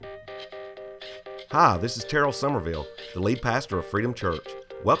Hi, this is Terrell Somerville, the lead pastor of Freedom Church.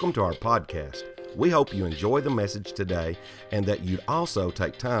 Welcome to our podcast. We hope you enjoy the message today and that you'd also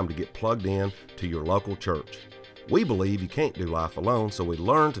take time to get plugged in to your local church. We believe you can't do life alone, so we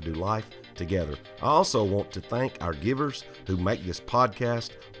learn to do life together. I also want to thank our givers who make this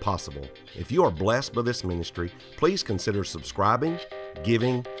podcast possible. If you are blessed by this ministry, please consider subscribing,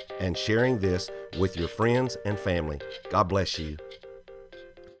 giving, and sharing this with your friends and family. God bless you.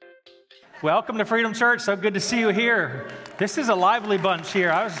 Welcome to Freedom Church. So good to see you here. This is a lively bunch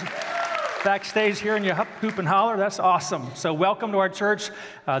here. I was backstage hearing you hoop and holler. That's awesome. So welcome to our church.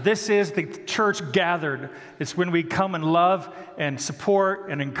 This is the church gathered. It's when we come and love and support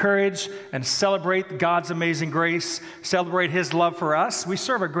and encourage and celebrate God's amazing grace, celebrate His love for us. We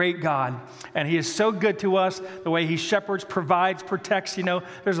serve a great God, and He is so good to us, the way He shepherds, provides, protects. You know,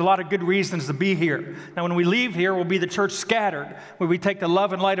 there's a lot of good reasons to be here. Now, when we leave here, we'll be the church scattered, where we take the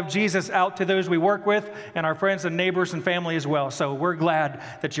love and light of Jesus out to those we work with and our friends and neighbors and family as well. So we're glad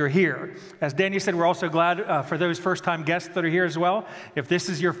that you're here. As Danny said, we're also glad for those first-time guests that are here as well. If this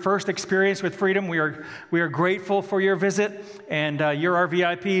is your first experience with Freedom, we are grateful for your visit, and you're our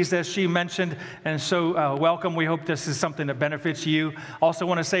VIPs, as she mentioned, and so welcome. We hope this is something that benefits you. Also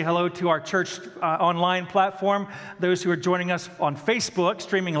want to say hello to our church online platform, those who are joining us on Facebook,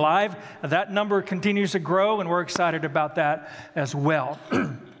 streaming live. That number continues to grow, and we're excited about that as well.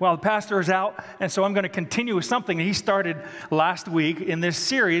 Well, the pastor is out, and so I'm going to continue with something he started last week in this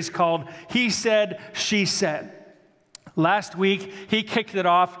series called He Said, She Said. Last week, he kicked it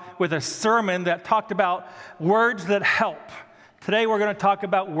off with a sermon that talked about words that help. Today, we're going to talk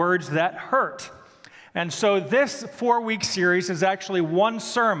about words that hurt. And so this 4-week series is actually one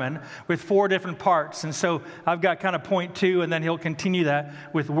sermon with 4 different parts. And so I've got kind of point 2, and then he'll continue that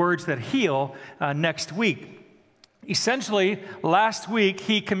with words that heal next week. Essentially, last week,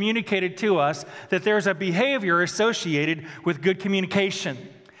 he communicated to us that there's a behavior associated with good communication.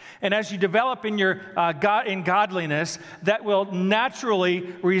 And as you develop in your in godliness, that will naturally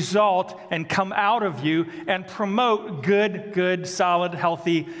result and come out of you and promote good, solid,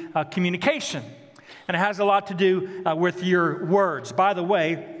 healthy communication. And it has a lot to do with your words. By the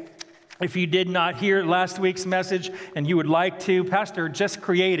way, if you did not hear last week's message and you would like to, Pastor just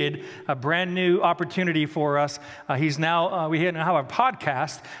created a brand new opportunity for us. He's now, we now have a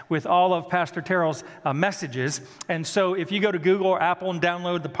podcast with all of Pastor Terrell's messages. And so if you go to Google or Apple and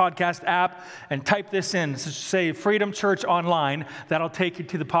download the podcast app and type this in, say Freedom Church Online, that'll take you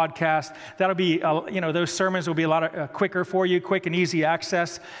to the podcast. That'll be, those sermons will be a lot quicker for you, quick and easy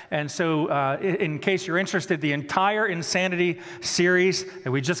access. And so in case you're interested, the entire Insanity series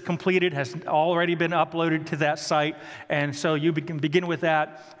that we just completed has already been uploaded to that site, and so you can begin with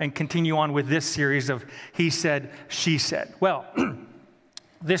that and continue on with this series of He Said, She Said. Well,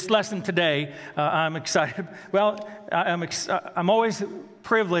 this lesson today, I'm excited. Well, I'm always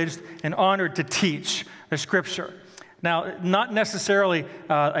privileged and honored to teach the Scripture. Now, not necessarily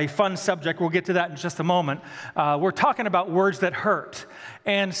a fun subject. We'll get to that in just a moment. We're talking about words that hurt.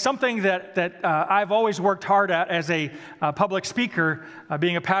 And something that I've always worked hard at as a public speaker,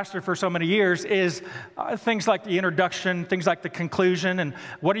 being a pastor for so many years, is things like the introduction, things like the conclusion, and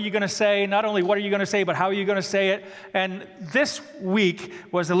what are you going to say? Not only what are you going to say, but how are you going to say it? And this week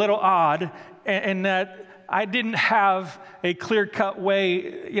was a little odd in that I didn't have a clear-cut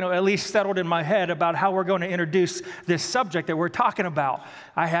way, at least settled in my head about how we're going to introduce this subject that we're talking about.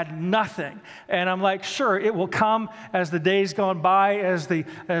 I had nothing. And I'm like, sure, it will come as the days gone by, as the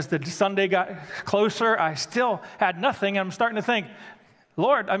Sunday got closer. I still had nothing. I'm starting to think,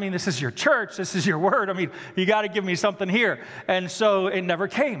 Lord, this is your church. This is your word. You got to give me something here. And so it never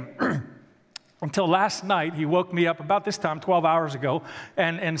came. Until last night, he woke me up about this time, 12 hours ago,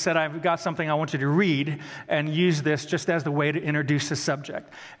 and said, I've got something I want you to read and use this just as the way to introduce the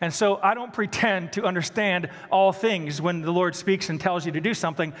subject. And so I don't pretend to understand all things when the Lord speaks and tells you to do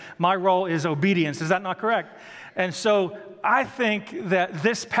something. My role is obedience. Is that not correct? And so I think that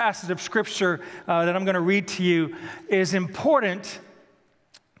this passage of Scripture that I'm going to read to you is important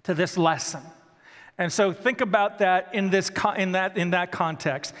to this lesson. And so think about that in that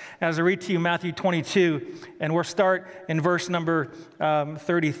context. As I read to you Matthew 22, and we'll start in verse number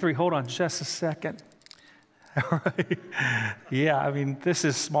 33. Hold on just a second. All right. Yeah, this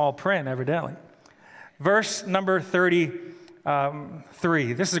is small print, evidently. Verse number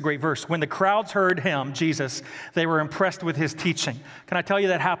 33. This is a great verse. When the crowds heard him, Jesus, they were impressed with his teaching. Can I tell you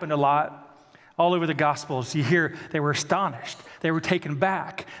that happened a lot? All over the Gospels, you hear they were astonished. They were taken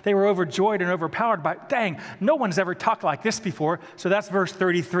back. They were overjoyed and overpowered by, dang, no one's ever talked like this before. So that's verse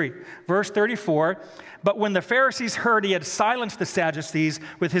 33. Verse 34, but when the Pharisees heard he had silenced the Sadducees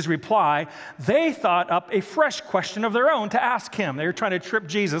with his reply, they thought up a fresh question of their own to ask him. They were trying to trip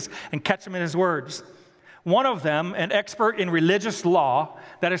Jesus and catch him in his words. One of them, an expert in religious law,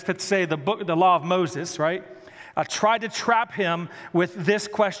 that is to say the law of Moses, right, tried to trap him with this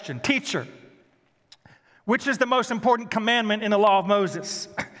question. Teacher, which is the most important commandment in the law of Moses?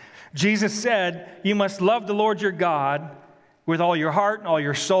 Jesus said, you must love the Lord your God with all your heart and all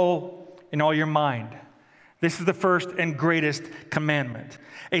your soul and all your mind. This is the first and greatest commandment.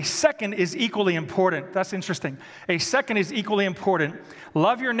 A second is equally important. That's interesting. A second is equally important.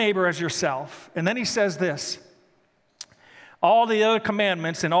 Love your neighbor as yourself. And then he says this. All the other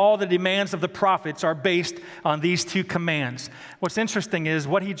commandments and all the demands of the prophets are based on these two commands. What's interesting is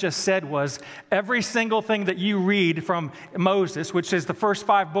what he just said was every single thing that you read from Moses, which is the first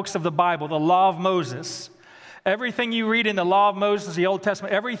 5 books of the Bible, the law of Moses, everything you read in the law of Moses, the Old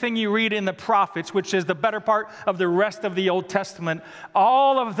Testament, everything you read in the prophets, which is the better part of the rest of the Old Testament,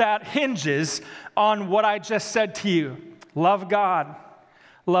 all of that hinges on what I just said to you. Love God,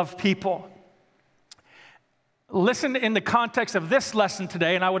 love people. Listen in the context of this lesson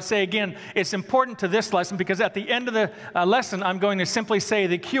today, and I would say again, it's important to this lesson because at the end of the lesson, I'm going to simply say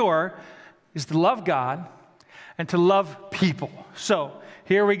the cure is to love God and to love people. So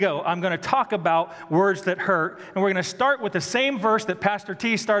here we go. I'm going to talk about words that hurt, and we're going to start with the same verse that Pastor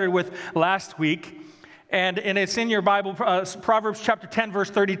T started with last week, and it's in your Bible, Proverbs chapter 10, verse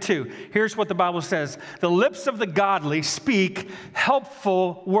 32. Here's what the Bible says. The lips of the godly speak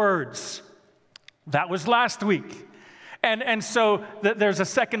helpful words. That was last week. And so there's a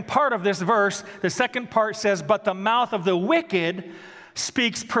second part of this verse. The second part says, but the mouth of the wicked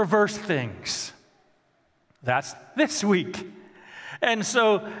speaks perverse things. That's this week. And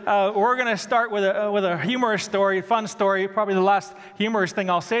so we're going to start with a humorous story, a fun story, probably the last humorous thing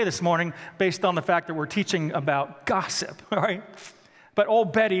I'll say this morning based on the fact that we're teaching about gossip, all right? But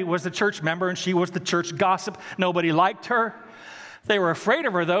old Betty was a church member, and she was the church gossip. Nobody liked her. They were afraid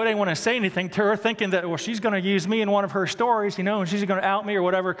of her, though. They didn't want to say anything to her, thinking that, well, she's going to use me in one of her stories, and she's going to out me or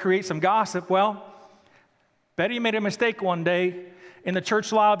whatever, create some gossip. Well, Betty made a mistake one day in the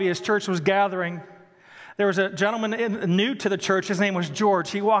church lobby as church was gathering. There was a gentleman new to the church. His name was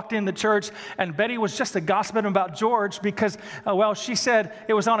George. He walked in the church, and Betty was just gossiping about George because, she said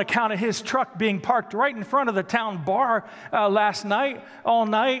it was on account of his truck being parked right in front of the town bar last night, all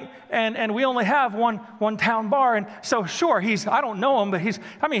night, and we only have one town bar. And so, sure, I don't know him, but he's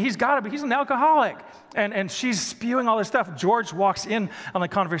got to be, he's an alcoholic. And she's spewing all this stuff. George walks in on the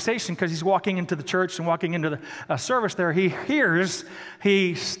conversation because he's walking into the church and walking into the service there.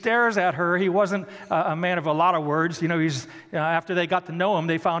 He stares at her. He wasn't a man of a lot of words. After they got to know him,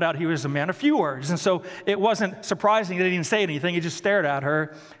 they found out he was a man of few words. And so it wasn't surprising that he didn't say anything. He just stared at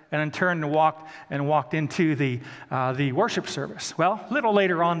her and then turned and walked into the worship service. Well, a little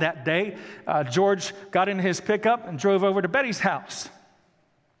later on that day, George got in his pickup and drove over to Betty's house.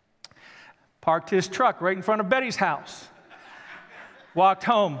 Parked his truck right in front of Betty's house. Walked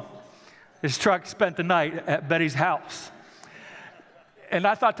home. His truck spent the night at Betty's house. And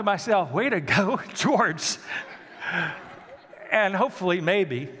I thought to myself, way to go, George. And hopefully,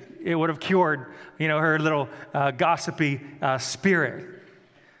 maybe, it would have cured, her little gossipy spirit.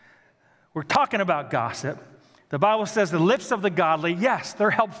 We're talking about gossip. The Bible says the lips of the godly, yes, they're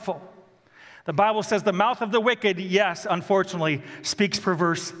helpful. The Bible says the mouth of the wicked, yes, unfortunately, speaks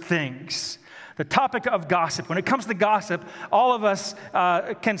perverse things. The topic of gossip. When it comes to gossip, all of us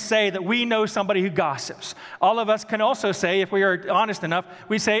can say that we know somebody who gossips. All of us can also say, if we are honest enough,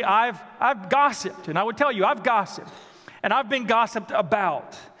 we say, I've gossiped. And I would tell you, I've gossiped. And I've been gossiped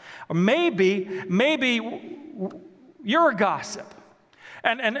about. Or maybe you're a gossip.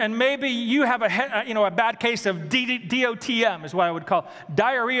 And maybe you have a bad case of DOTM is what I would call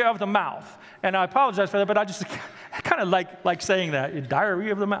diarrhea of the mouth. And I apologize for that, but I just kind of like saying that,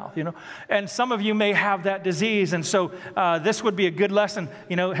 diarrhea of the mouth, And some of you may have that disease, and so this would be a good lesson,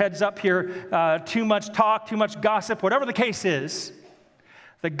 heads up here, too much talk, too much gossip, whatever the case is.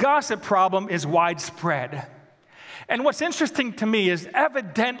 The gossip problem is widespread. And what's interesting to me is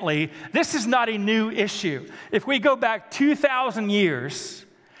evidently this is not a new issue. If we go back 2,000 years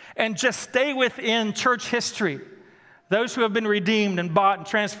and just stay within church history, those who have been redeemed and bought and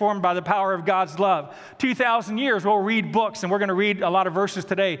transformed by the power of God's love. 2,000 years, we'll read books, and we're going to read a lot of verses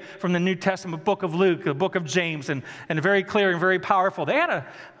today from the New Testament, book of Luke, the book of James, and very clear and very powerful. They had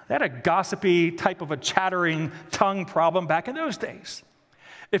a gossipy type of a chattering tongue problem back in those days.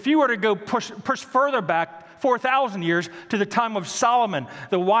 If you were to go push further back 4,000 years to the time of Solomon,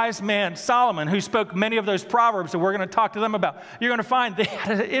 the wise man Solomon, who spoke many of those proverbs that we're going to talk to them about, you're going to find they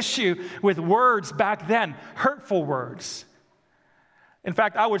had an issue with words back then, hurtful words. In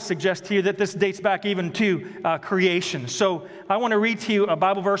fact, I would suggest to you that this dates back even to creation. So I want to read to you a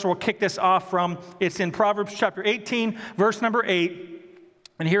Bible verse we'll kick this off from. It's in Proverbs chapter 18, verse number 8.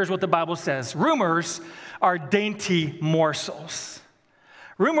 And here's what the Bible says. Rumors are dainty morsels.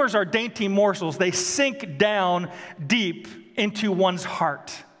 Rumors are dainty morsels. They sink down deep into one's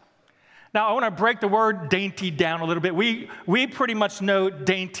heart. Now, I want to break the word dainty down a little bit. We pretty much know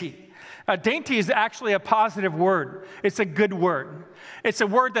dainty. Dainty is actually a positive word. It's a good word. It's a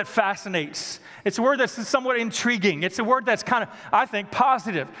word that fascinates. It's a word that's somewhat intriguing. It's a word that's kind of, I think,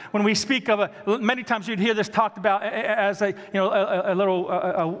 positive. When we speak of many times you'd hear this talked about as a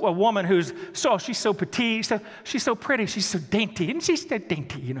woman who's she's so petite, she's so pretty, she's so dainty, and she's so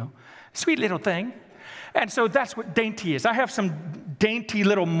dainty, sweet little thing. And so that's what dainty is. I have some dainty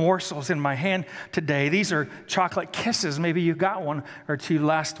little morsels in my hand today. These are chocolate kisses. Maybe you got one or two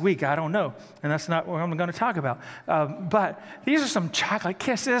last week. I don't know. And that's not what I'm going to talk about. But these are some chocolate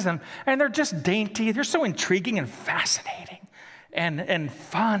kisses, and they're just dainty. They're so intriguing and fascinating and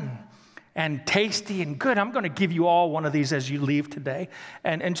fun and tasty and good. I'm going to give you all one of these as you leave today.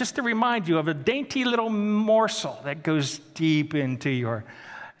 And just to remind you of a dainty little morsel that goes deep into your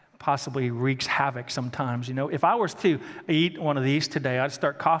possibly wreaks havoc sometimes. If I was to eat one of these today, I'd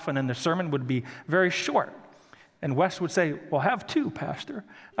start coughing and the sermon would be very short. And Wes would say, well, have two, Pastor.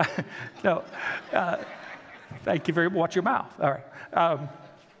 No, thank you very much. Watch your mouth. All right.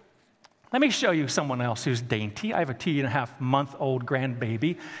 Let me show you someone else who's dainty. I have a 2.5-month-old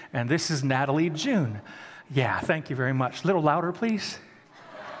grandbaby, and this is Natalie June. Yeah, thank you very much. A little louder, please.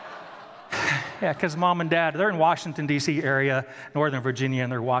 Yeah, because Mom and Dad, they're in Washington, D.C. area, Northern Virginia,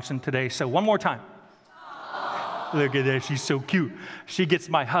 and they're watching today. So one more time. Aww. Look at that. She's so cute. She gets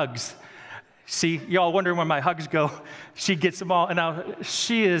my hugs. See, y'all wondering where my hugs go. She gets them all. And now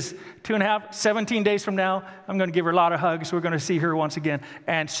she is 17 days from now, I'm going to give her a lot of hugs. We're going to see her once again.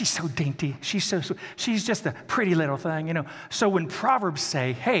 And she's so dainty. She's just a pretty little thing, So when Proverbs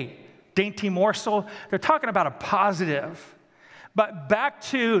say, hey, dainty morsel, they're talking about a positive. But back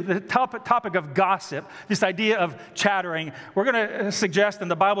to the topic of gossip, this idea of chattering, we're going to suggest, and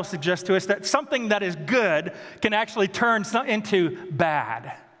the Bible suggests to us, that something that is good can actually turn into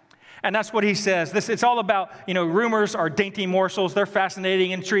bad. And that's what he says. It's all about, rumors are dainty morsels. They're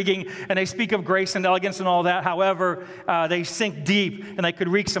fascinating, intriguing, and they speak of grace and elegance and all that. However, they sink deep, and they could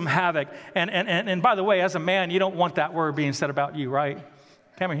wreak some havoc. And by the way, as a man, you don't want that word being said about you, right?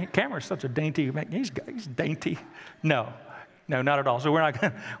 Cameron's such a dainty man. He's dainty. No, not at all. So we're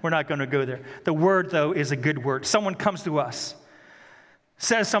not going to go there. The word, though, is a good word. Someone comes to us,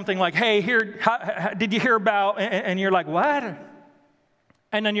 says something like, hey, did you hear about, and you're like, what?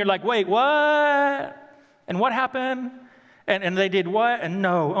 And then you're like, wait, what? And what happened? And they did what? And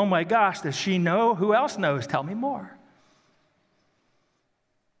no. Oh, my gosh, does she know? Who else knows? Tell me more.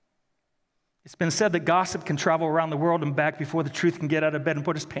 It's been said that gossip can travel around the world and back before the truth can get out of bed and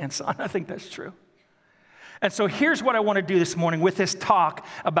put his pants on. I think that's true. And so here's what I want to do this morning with this talk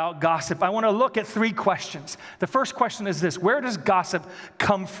about gossip. I want to look at 3 questions. The first question is this: where does gossip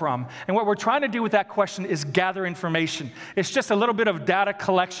come from? And what we're trying to do with that question is gather information. It's just a little bit of data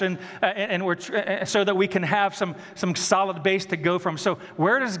collection, so that we can have some solid base to go from. So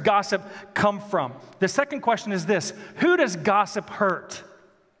where does gossip come from? The second question is this: who does gossip hurt?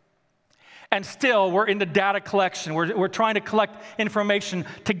 And still, we're in the data collection. We're trying to collect information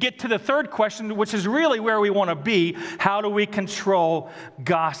to get to the third question, which is really where we want to be. How do we control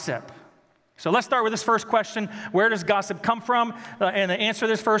gossip? So let's start with this first question. Where does gossip come from? And to answer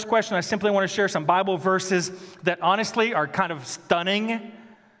this first question, I simply want to share some Bible verses that honestly are kind of stunning.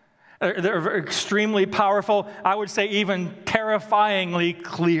 They're extremely powerful. I would say even terrifyingly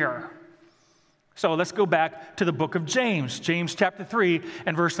clear. So let's go back to the book of James, James chapter 3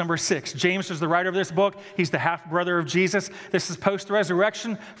 and verse number 6. James is the writer of this book. He's the half-brother of Jesus. This is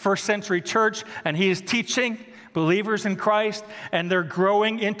post-resurrection, first century church, and he is teaching believers in Christ, and they're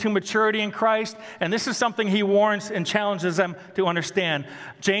growing into maturity in Christ. And this is something he warns and challenges them to understand.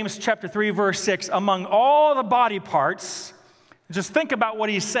 James chapter 3, verse 6, among all the body parts, just think about what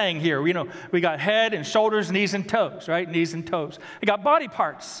he's saying here. We got head and shoulders, knees and toes, right? Knees and toes. We got body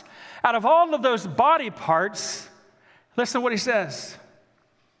parts. Out of all of those body parts, listen to what he says.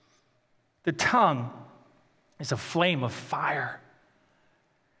 The tongue is a flame of fire.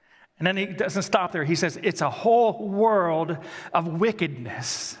 And then he doesn't stop there. He says it's a whole world of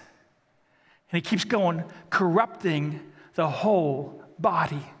wickedness. And he keeps going, corrupting the whole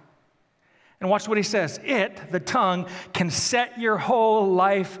body. And watch what he says. It, the tongue, can set your whole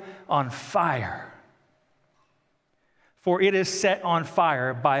life on fire. For it is set on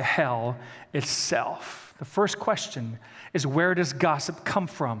fire by hell itself. The first question is, where does gossip come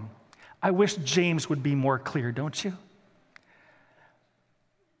from? I wish James would be more clear, don't you?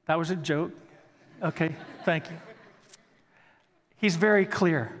 That was a joke. Okay, thank you. He's very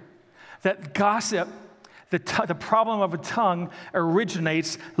clear that gossip, the problem of a tongue,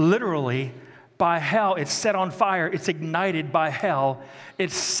 originates literally by hell. It's set on fire. It's ignited by hell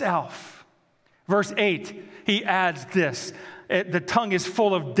itself. Verse 8, he adds this. The tongue is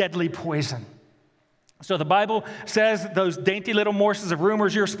full of deadly poison. So the Bible says those dainty little morsels of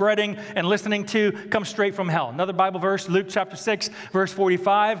rumors you're spreading and listening to come straight from hell. Another Bible verse, Luke chapter 6, verse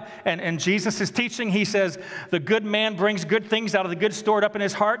 45, and Jesus is teaching. He says, the good man brings good things out of the good stored up in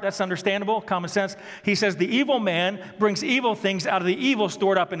his heart. That's understandable, common sense. He says, the evil man brings evil things out of the evil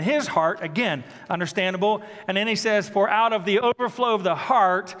stored up in his heart. Again, understandable. And then he says, for out of the overflow of the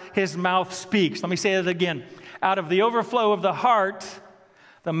heart, his mouth speaks. Let me say that again. Out of the overflow of the heart,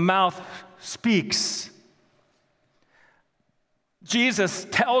 the mouth speaks. Jesus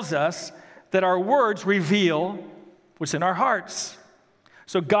tells us that our words reveal what's in our hearts.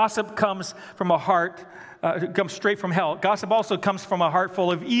 So gossip comes from a heart, comes straight from hell. Gossip also comes from a heart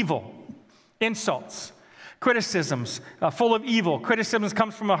full of evil, insults, criticisms, full of evil. Criticisms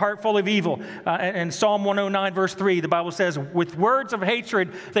comes from a heart full of evil. In Psalm 109, verse 3, the Bible says, with words of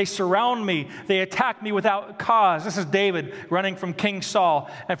hatred, they surround me. They attack me without cause. This is David running from King Saul.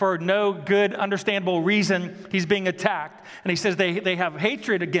 And for no good, understandable reason, he's being attacked. And he says, they have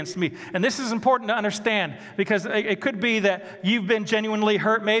hatred against me. And this is important to understand because it could be that you've been genuinely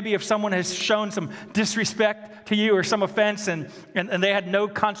hurt. Maybe if someone has shown some disrespect to you or some offense and they had no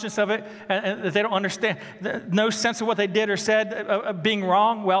conscience of it and they don't understand, no sense of what they did or said being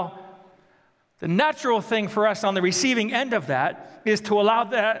wrong. Well, the natural thing for us on the receiving end of that is to allow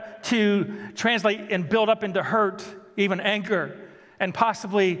that to translate and build up into hurt, even anger, and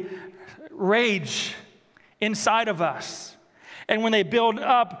possibly rage inside of us. And when they build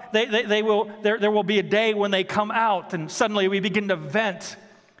up, there will be a day when they come out and suddenly we begin to vent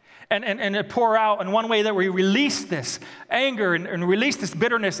and pour out. And one way that we release this anger and release this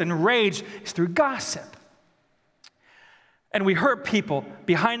bitterness and rage is through gossip. And we hurt people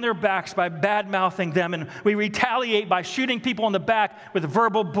behind their backs by bad-mouthing them, and we retaliate by shooting people in the back with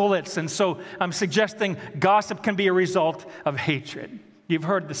verbal bullets. And so I'm suggesting gossip can be a result of hatred. You've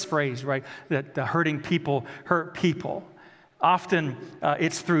heard this phrase, right? That hurting people hurt people. Often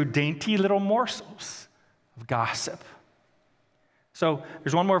it's through dainty little morsels of gossip. So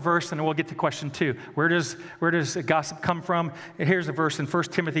there's one more verse, and then we'll get to question 2. Where does gossip come from? Here's a verse in 1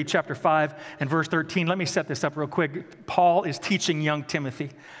 Timothy chapter 5 and verse 13. Let me set this up real quick. Paul is teaching young Timothy.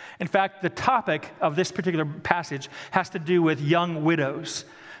 In fact, the topic of this particular passage has to do with young widows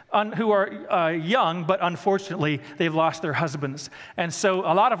who are young, but unfortunately, they've lost their husbands. And so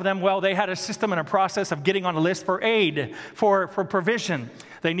a lot of them, well, they had a system and a process of getting on a list for aid, for provision.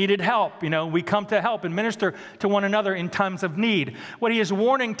 They needed help. You know, we come to help and minister to one another in times of need. What he is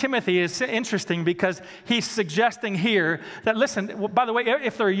warning Timothy is interesting because he's suggesting here that, listen, by the way,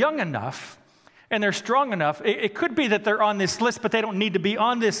 if they're young enough, and they're strong enough, it could be that they're on this list, but they don't need to be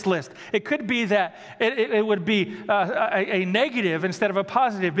on this list. It could be that it would be a negative instead of a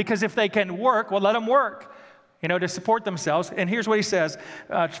positive, because if they can work, well, let them work, to support themselves. And here's what he says,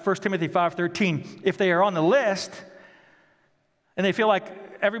 1 Timothy 5:13. If they are on the list and they feel like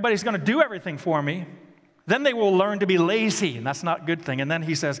everybody's going to do everything for me, then they will learn to be lazy, and that's not a good thing. And then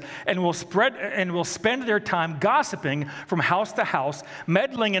he says, and will spend their time gossiping from house to house,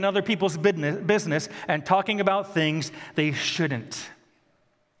 meddling in other people's business, and talking about things they shouldn't.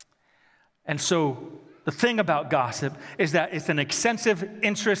 And so the thing about gossip is that it's an excessive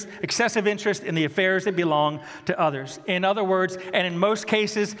interest in the affairs that belong to others. In other words, and in most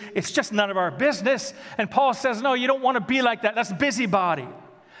cases, it's just none of our business. And Paul says, no, you don't want to be like that. That's busybody.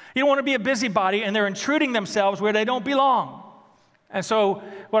 You don't want to be a busybody, and they're intruding themselves where they don't belong. And so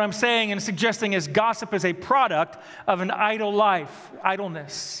what I'm saying and suggesting is gossip is a product of an idle life,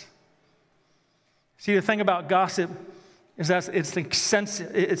 idleness. See, the thing about gossip is that it's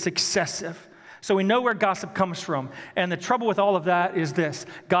excessive. So we know where gossip comes from. And the trouble with all of that is this.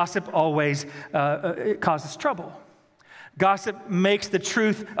 Gossip always it causes trouble. Gossip makes the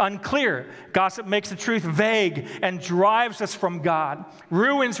truth unclear. Gossip makes the truth vague and drives us from God,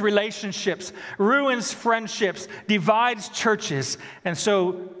 ruins relationships, ruins friendships, divides churches. And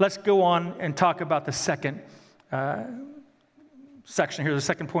so let's go on and talk about the second section here, the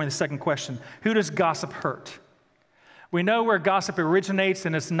second point, the second question. Who does gossip hurt? We know where gossip originates,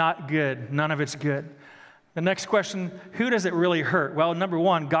 and it's not good. None of it's good. The next question, who does it really hurt? Well, number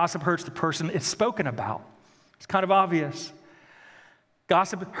one, gossip hurts the person it's spoken about. It's kind of obvious.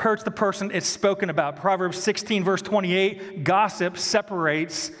 Gossip hurts the person it's spoken about. Proverbs 16, verse 28, gossip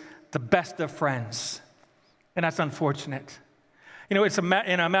separates the best of friends. And that's unfortunate. You know,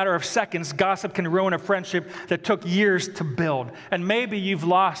 in a matter of seconds, gossip can ruin a friendship that took years to build. And maybe you've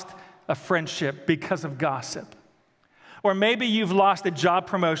lost a friendship because of gossip. Or maybe you've lost a job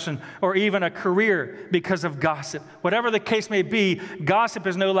promotion or even a career because of gossip. Whatever the case may be, gossip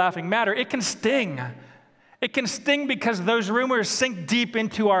is no laughing matter. It can sting. It can sting because those rumors sink deep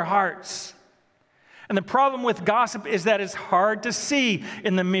into our hearts. And the problem with gossip is that it's hard to see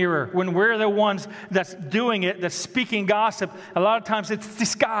in the mirror when we're the ones that's doing it, that's speaking gossip. A lot of times it's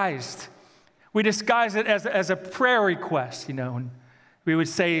disguised. We disguise it as a prayer request, you know, and we would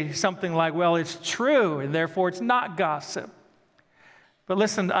say something like, well, it's true, and therefore it's not gossip. But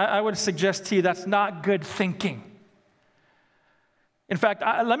listen, I would suggest to you that's not good thinking. In fact,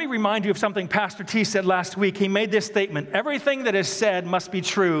 let me remind you of something Pastor T said last week. He made this statement, everything that is said must be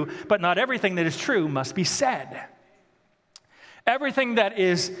true, but not everything that is true must be said. Everything that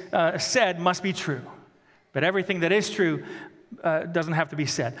is said must be true, but everything that is true doesn't have to be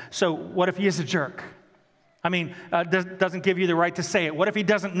said. So what if he is a jerk? I mean, doesn't give you the right to say it. What if he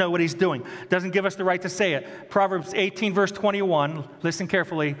doesn't know what he's doing? Doesn't give us the right to say it. Proverbs 18, verse 21, listen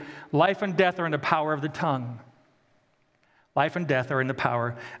carefully. Life and death are in the power of the tongue. Life and death are in the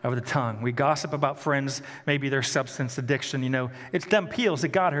power of the tongue. We gossip about friends, maybe their substance addiction. You know, it's them pills that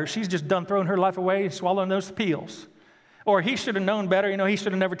got her. She's just done throwing her life away, swallowing those pills. Or he should have known better. You know, he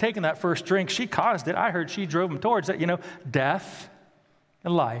should have never taken that first drink. She caused it. I heard she drove him towards it. You know, death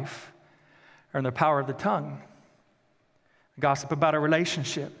and life are in the power of the tongue. Gossip about a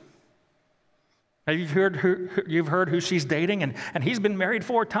relationship. Now, you've heard who she's dating, and he's been married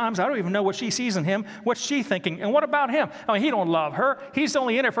 4 times. I don't even know what she sees in him. What's she thinking? And what about him? I mean, he don't love her. He's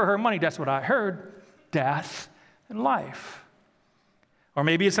only in it for her money. That's what I heard. Death and life. Or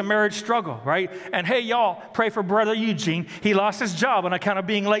maybe it's a marriage struggle, right? And hey, y'all, pray for Brother Eugene. He lost his job on account of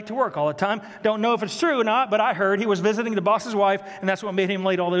being late to work all the time. Don't know if it's true or not, but I heard he was visiting the boss's wife, and that's what made him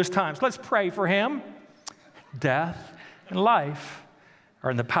late all those times. Let's pray for him. Death and life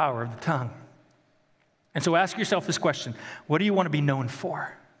are in the power of the tongue. And so ask yourself this question. What do you want to be known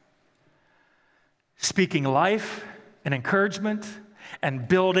for? Speaking life and encouragement and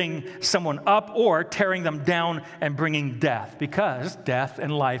building someone up, or tearing them down and bringing death, because death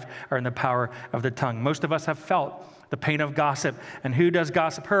and life are in the power of the tongue. Most of us have felt the pain of gossip. And who does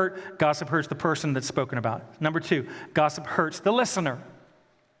gossip hurt? Gossip hurts the person that's spoken about. Number 2, gossip hurts the listener.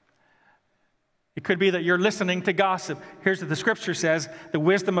 It could be that you're listening to gossip. Here's what the scripture says, the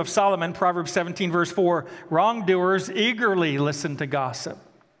wisdom of Solomon, Proverbs 17, verse 4, wrongdoers eagerly listen to gossip.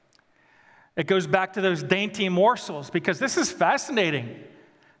 It goes back to those dainty morsels, because this is fascinating.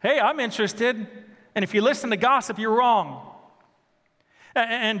 Hey, I'm interested, and if you listen to gossip, you're wrong.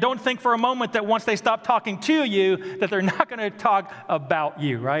 And don't think for a moment that once they stop talking to you, that they're not going to talk about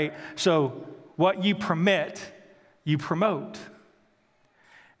you, right? So what you permit, you promote.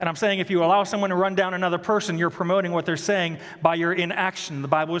 And I'm saying if you allow someone to run down another person, you're promoting what they're saying by your inaction. The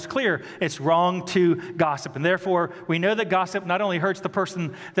Bible is clear. It's wrong to gossip. And therefore, we know that gossip not only hurts the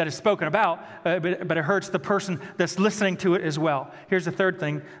person that is spoken about, but it hurts the person that's listening to it as well. Here's the third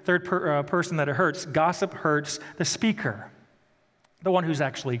person that it hurts. Gossip hurts the speaker, the one who's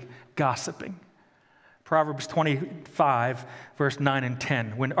actually gossiping. Proverbs 25, verse 9 and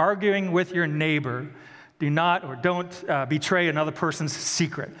 10. When arguing with your neighbor, do not or don't betray another person's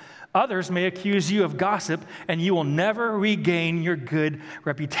secret. Others may accuse you of gossip, and you will never regain your good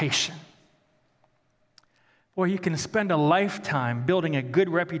reputation. Boy, you can spend a lifetime building a good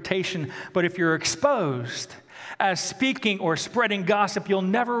reputation, but if you're exposed as speaking or spreading gossip, you'll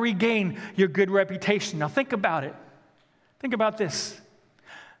never regain your good reputation. Now think about it. Think about this.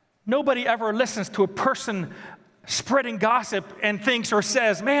 Nobody ever listens to a person spreading gossip and thinks or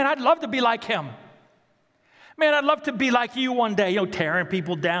says, man, I'd love to be like him. Man, I'd love to be like you one day, tearing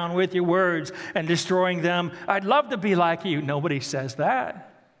people down with your words and destroying them. I'd love to be like you. Nobody says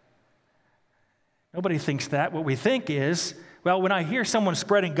that. Nobody thinks that. What we think is, well, when I hear someone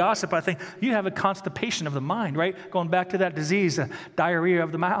spreading gossip, I think, you have a constipation of the mind, right? Going back to that disease, diarrhea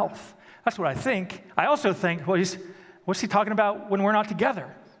of the mouth. That's what I think. I also think, well, what's he talking about when we're not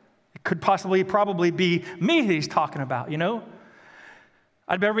together? It could probably be me that he's talking about,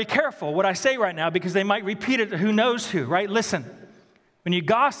 I'd better be careful what I say right now, because they might repeat it to who knows who, right? Listen, when you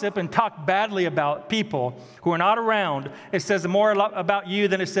gossip and talk badly about people who are not around, it says more about you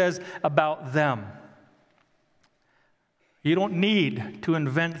than it says about them. You don't need to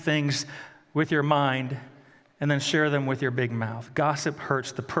invent things with your mind and then share them with your big mouth. Gossip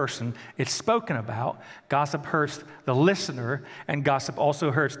hurts the person it's spoken about. Gossip hurts the listener, and gossip also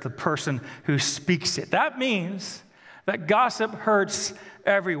hurts the person who speaks it. That means that gossip hurts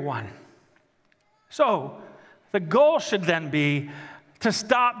everyone. So, the goal should then be to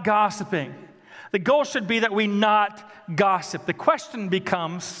stop gossiping. The goal should be that we not gossip. The question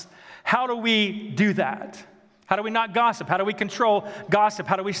becomes, how do we do that? How do we not gossip? How do we control gossip?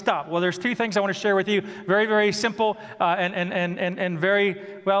 How do we stop? Well, there's two things I want to share with you. Very, very simple and very,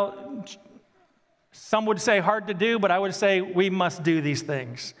 well, some would say hard to do, but I would say we must do these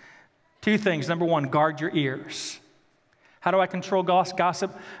things. Two things. Number one, guard your ears. How do I control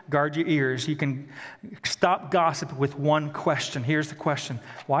gossip? Guard your ears. You can stop gossip with one question. Here's the question.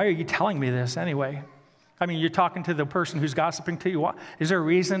 Why are you telling me this anyway? I mean, you're talking to the person who's gossiping to you. Is there a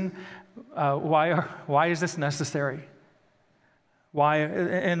reason? Why is this necessary? Why?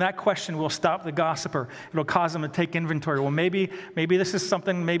 And that question will stop the gossiper. It'll cause them to take inventory. Well, maybe this is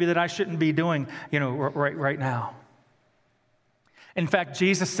something that I shouldn't be doing, right now. In fact,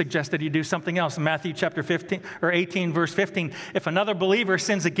 Jesus suggested you do something else. In Matthew chapter 18, verse 15, if another believer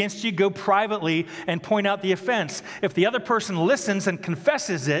sins against you, go privately and point out the offense. If the other person listens and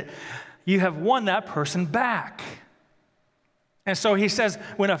confesses it, you have won that person back. And so he says,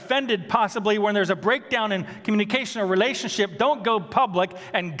 when offended, possibly when there's a breakdown in communication or relationship, don't go public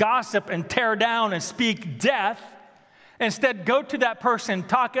and gossip and tear down and speak death. Instead, go to that person,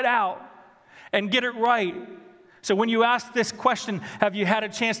 talk it out, and get it right. So when you ask this question, have you had a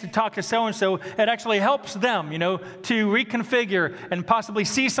chance to talk to so-and-so, it actually helps them, to reconfigure and possibly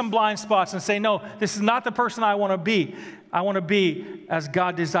see some blind spots and say, no, this is not the person I want to be. I want to be as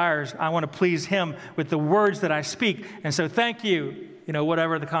God desires. I want to please Him with the words that I speak. And so thank you,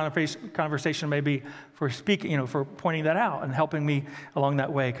 whatever the conversation may be, for speaking, for pointing that out and helping me along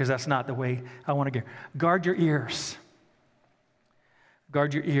that way, because that's not the way I want to go. Guard your ears.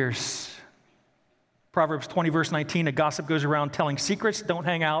 Guard your ears. Proverbs 20, verse 19, a gossip goes around telling secrets. Don't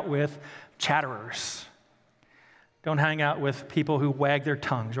hang out with chatterers. Don't hang out with people who wag their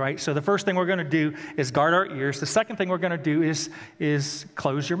tongues, right? So the first thing we're going to do is guard our ears. The second thing we're going to do is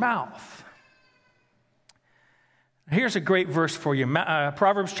close your mouth. Here's a great verse for you.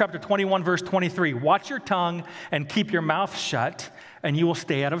 Proverbs chapter 21, verse 23. Watch your tongue and keep your mouth shut, and you will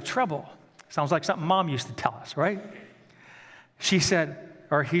stay out of trouble. Sounds like something Mom used to tell us, right? He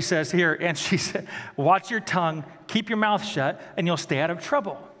says here, and she said, watch your tongue, keep your mouth shut, and you'll stay out of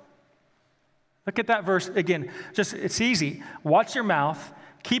trouble. Look at that verse again. It's easy. Watch your mouth,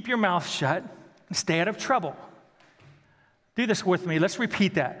 keep your mouth shut, and stay out of trouble. Do this with me. Let's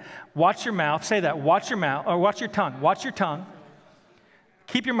repeat that. Watch your mouth. Say that. Watch your mouth, or watch your tongue. Watch your tongue.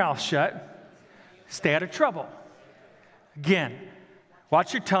 Keep your mouth shut. Stay out of trouble. Again.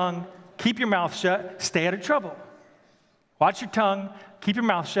 Watch your tongue. Keep your mouth shut. Stay out of trouble. Watch your tongue. Keep your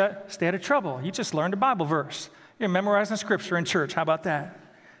mouth shut. Stay out of trouble. You just learned a Bible verse. You're memorizing scripture in church. How about that?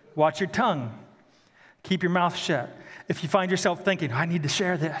 Watch your tongue. Keep your mouth shut. If you find yourself thinking, I need to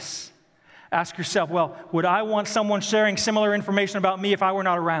share this, ask yourself, well, would I want someone sharing similar information about me if I were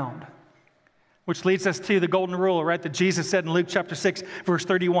not around? Which leads us to the golden rule, right, that Jesus said in Luke chapter 6, verse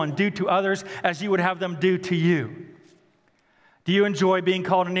 31, do to others as you would have them do to you. Do you enjoy being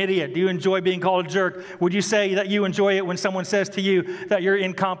called an idiot? Do you enjoy being called a jerk? Would you say that you enjoy it when someone says to you that you're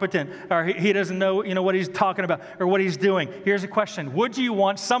incompetent or he doesn't know, what he's talking about or what he's doing? Here's a question. Would you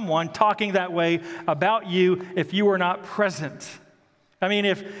want someone talking that way about you if you were not present? I mean,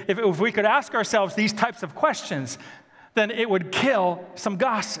 if we could ask ourselves these types of questions, then it would kill some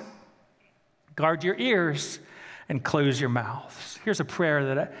gossip. Guard your ears and close your mouths. Here's a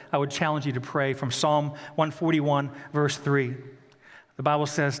prayer that I would challenge you to pray from Psalm 141, verse 3. The Bible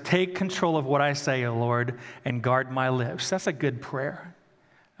says, take control of what I say, O Lord, and guard my lips. That's a good prayer.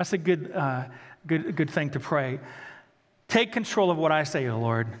 That's a good thing to pray. Take control of what I say, O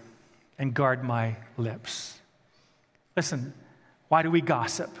Lord, and guard my lips. Listen, why do we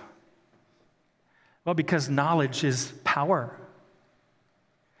gossip? Well, because knowledge is power.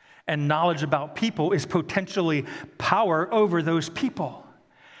 And knowledge about people is potentially power over those people.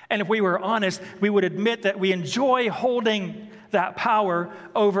 And if we were honest, we would admit that we enjoy holding that power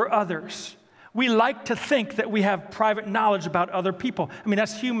over others. We like to think that we have private knowledge about other people. I mean,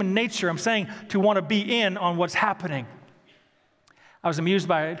 that's human nature. I'm saying to want to be in on what's happening. I was amused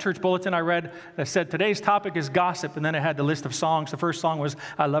by a church bulletin I read that said, today's topic is gossip, and then it had the list of songs. The first song was,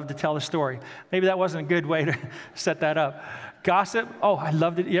 I Love to Tell the Story. Maybe that wasn't a good way to set that up. Gossip, oh, I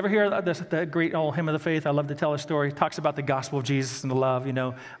loved it. You ever hear that great old hymn of the faith? I love to tell a story. It talks about the gospel of Jesus and the love, you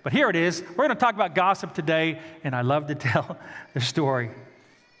know. But here it is. We're going to talk about gossip today, and I love to tell the story.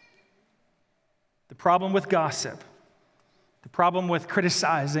 The problem with gossip, the problem with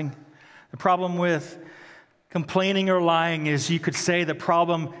criticizing, the problem with complaining or lying is, you could say, the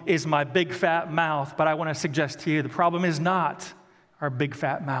problem is my big fat mouth. But I want to suggest to you, the problem is not our big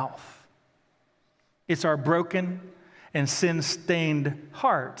fat mouth. It's our broken and sin-stained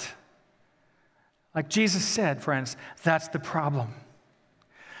heart. Like Jesus said, friends, that's the problem.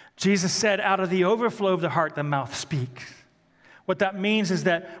 Jesus said, out of the overflow of the heart, the mouth speaks. What that means is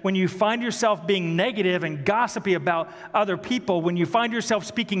that when you find yourself being negative and gossipy about other people, when you find yourself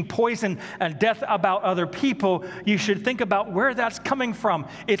speaking poison and death about other people, you should think about where that's coming from.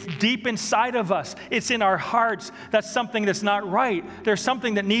 It's deep inside of us. It's in our hearts. That's something that's not right. There's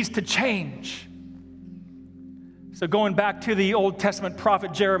something that needs to change. So going back to the Old Testament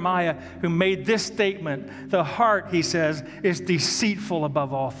prophet Jeremiah, who made this statement, the heart, he says, is deceitful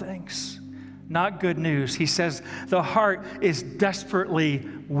above all things. Not good news. He says the heart is desperately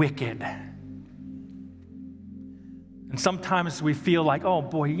wicked. And sometimes we feel like, oh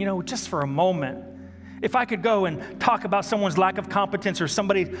boy, you know, just for a moment, if I could go and talk about someone's lack of competence or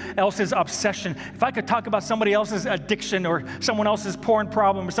somebody else's obsession, if I could talk about somebody else's addiction or someone else's porn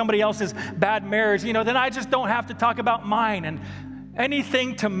problem or somebody else's bad marriage, you know, then I just don't have to talk about mine and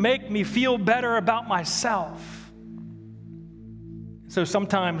anything to make me feel better about myself. So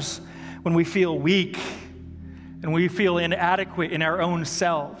sometimes when we feel weak and we feel inadequate in our own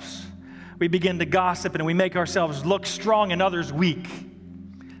selves, we begin to gossip and we make ourselves look strong and others weak,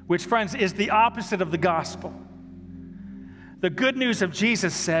 which, friends, is the opposite of the gospel. The good news of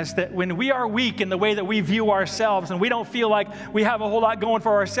Jesus says that when we are weak in the way that we view ourselves and we don't feel like we have a whole lot going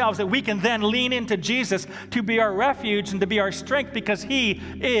for ourselves, that we can then lean into Jesus to be our refuge and to be our strength because he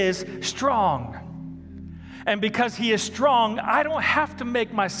is strong. And because he is strong, I don't have to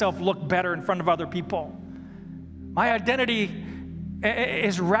make myself look better in front of other people. My identity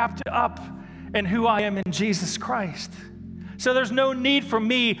is wrapped up in who I am in Jesus Christ. So there's no need for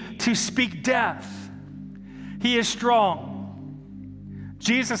me to speak death. He is strong.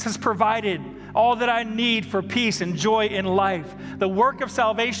 Jesus has provided all that I need for peace and joy in life. The work of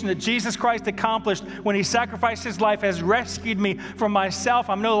salvation that Jesus Christ accomplished when he sacrificed his life has rescued me from myself.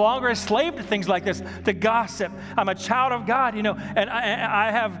 I'm no longer a slave to things like this, to gossip. I'm a child of God, you know, and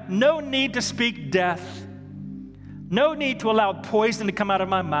I have no need to speak death. No need to allow poison to come out of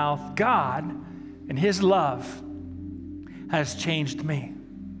my mouth. God, in his love, has changed me.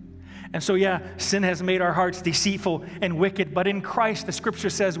 And so, yeah, sin has made our hearts deceitful and wicked, but in Christ, the scripture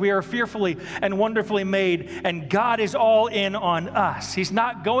says we are fearfully and wonderfully made, and God is all in on us. He's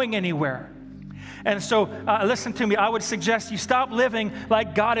not going anywhere. And so, listen to me, I would suggest you stop living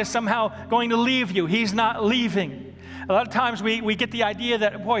like God is somehow going to leave you. He's not leaving. A lot of times we get the idea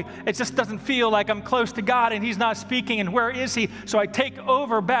that, boy, it just doesn't feel like I'm close to God and he's not speaking, and where is he? So I take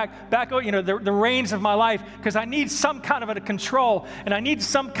over back, you know, the reins of my life because I need some kind of a control and I need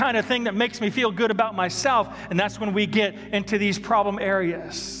some kind of thing that makes me feel good about myself, and that's when we get into these problem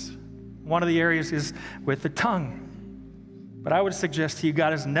areas. One of the areas is with the tongue. But I would suggest to you,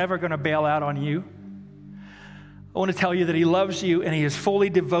 God is never going to bail out on you. I want to tell you that he loves you and he is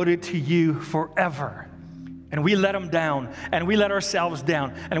fully devoted to you forever. And we let him down, and we let ourselves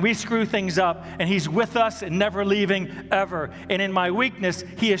down, and we screw things up, and he's with us and never leaving ever. And in my weakness,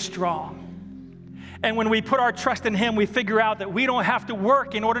 he is strong. And when we put our trust in him, we figure out that we don't have to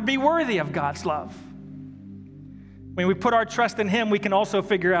work in order to be worthy of God's love. When we put our trust in him, we can also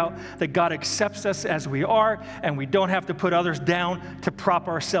figure out that God accepts us as we are, and we don't have to put others down to prop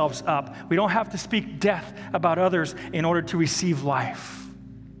ourselves up. We don't have to speak death about others in order to receive life.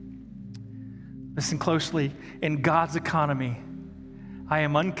 Listen closely. In God's economy, I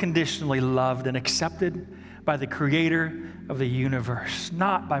am unconditionally loved and accepted by the creator of the universe,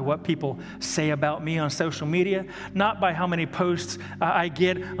 not by what people say about me on social media, not by how many posts I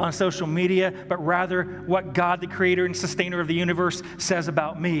get on social media, but rather what God, the creator and sustainer of the universe, says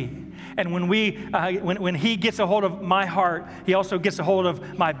about me. And when he gets a hold of my heart, he also gets a hold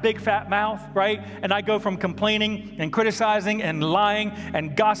of my big fat mouth, right? And I go from complaining and criticizing and lying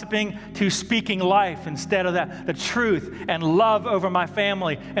and gossiping to speaking life instead of that, the truth, and love over my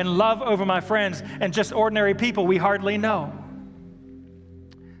family and love over my friends and just ordinary people we hardly know.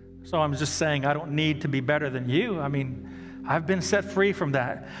 So I'm just saying I don't need to be better than you. I mean, I've been set free from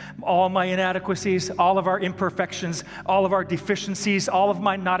that. All my inadequacies, all of our imperfections, all of our deficiencies, all of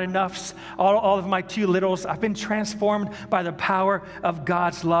my not enoughs, all of my too littles, I've been transformed by the power of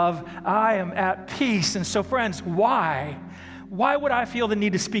God's love. I am at peace. And so, friends, why Why would I feel the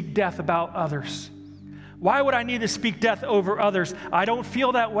need to speak death about others? Why would I need to speak death over others? I don't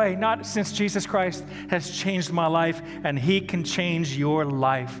feel that way, not since Jesus Christ has changed my life, and he can change your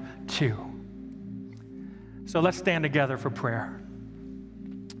life too. So let's stand together for prayer.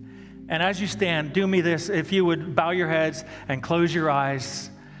 And as you stand, do me this, if you would bow your heads and close your eyes.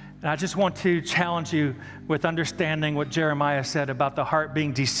 And I just want to challenge you with understanding what Jeremiah said about the heart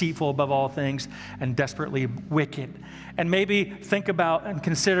being deceitful above all things and desperately wicked. And maybe think about and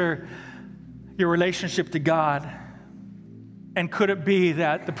consider your relationship to God. And could it be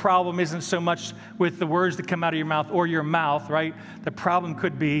that the problem isn't so much with the words that come out of your mouth or your mouth, right? The problem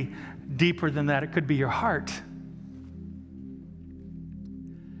could be deeper than that. It could be your heart.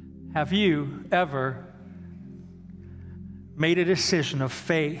 Have you ever made a decision of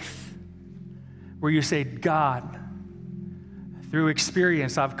faith where you say, God, through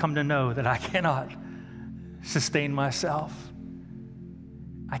experience, I've come to know that I cannot sustain myself.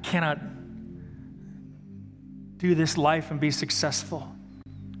 I cannot do this life and be successful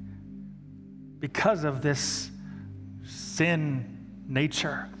because of this sin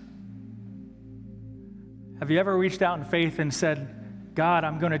nature. Have you ever reached out in faith and said, God,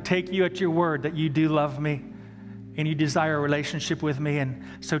 I'm going to take you at your word that you do love me and you desire a relationship with me. And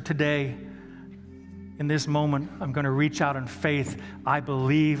so today, in this moment, I'm going to reach out in faith. I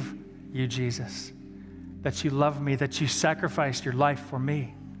believe you, Jesus, that you love me, that you sacrificed your life for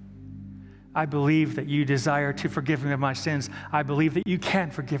me. I believe that you desire to forgive me of my sins. I believe that you can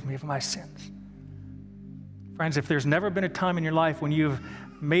forgive me of my sins. Friends, if there's never been a time in your life when you've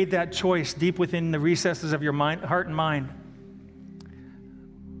made that choice deep within the recesses of your mind, heart and mind,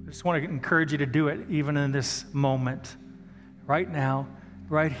 I just want to encourage you to do it even in this moment, right now,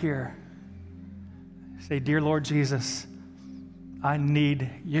 right here. Say, dear Lord Jesus, I need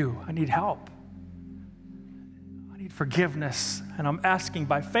you. I need help. I need forgiveness. And I'm asking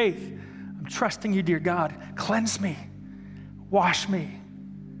by faith, I'm trusting you, dear God. Cleanse me, wash me,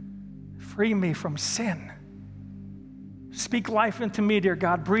 free me from sin. Speak life into me, dear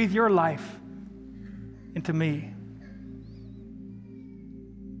God. Breathe your life into me.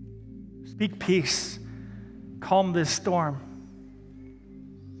 Speak peace. Calm this storm.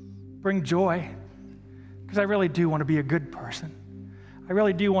 Bring joy. Because I really do want to be a good person. I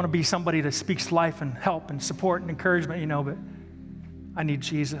really do want to be somebody that speaks life and help and support and encouragement, but I need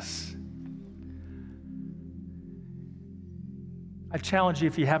Jesus. I challenge you,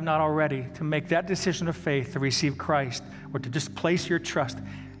 if you have not already, to make that decision of faith to receive Christ or to just place your trust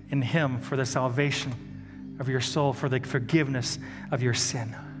in Him for the salvation of your soul, for the forgiveness of your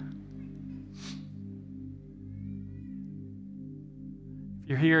sin. If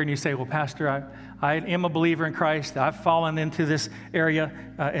you're here and you say, well, Pastor, I am a believer in Christ. I've fallen into this area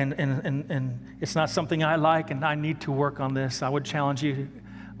and it's not something I like and I need to work on this. I would challenge you to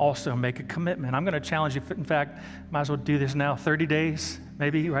also make a commitment. I'm going to challenge you, in fact, might as well do this now, 30 days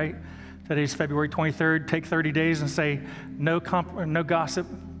maybe, right? Today's February 23rd. Take 30 days and say, no gossip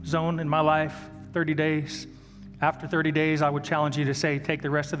zone in my life, 30 days. After 30 days, I would challenge you to say, take the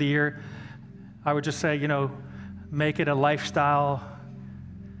rest of the year. I would just say, make it a lifestyle.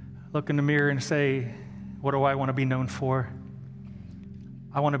 Look in the mirror and say, what do I want to be known for?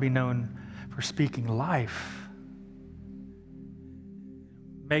 I want to be known for speaking life.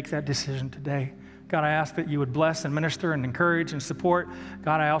 Make that decision today. God, I ask that you would bless and minister and encourage and support.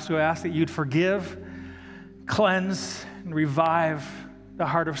 God, I also ask that you'd forgive, cleanse, and revive the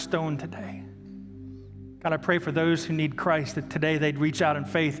heart of stone today. God, I pray for those who need Christ, that today they'd reach out in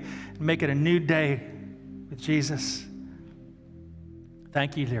faith and make it a new day with Jesus.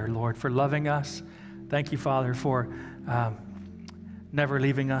 Thank you, dear Lord, for loving us. Thank you, Father, for never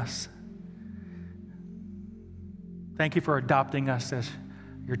leaving us. Thank you for adopting us as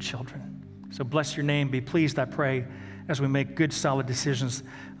your children. So bless your name. Be pleased, I pray, as we make good, solid decisions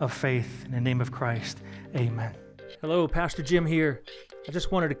of faith. In the name of Christ, amen. Hello, Pastor Jim here. I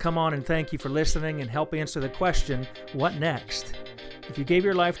just wanted to come on and thank you for listening and help answer the question, what next? If you gave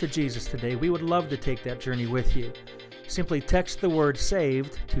your life to Jesus today, we would love to take that journey with you. Simply text the word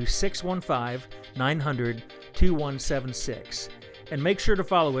SAVED to 615-900-2176. And make sure to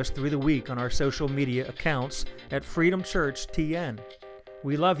follow us through the week on our social media accounts at Freedom Church TN.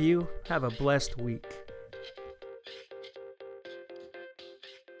 We love you. Have a blessed week.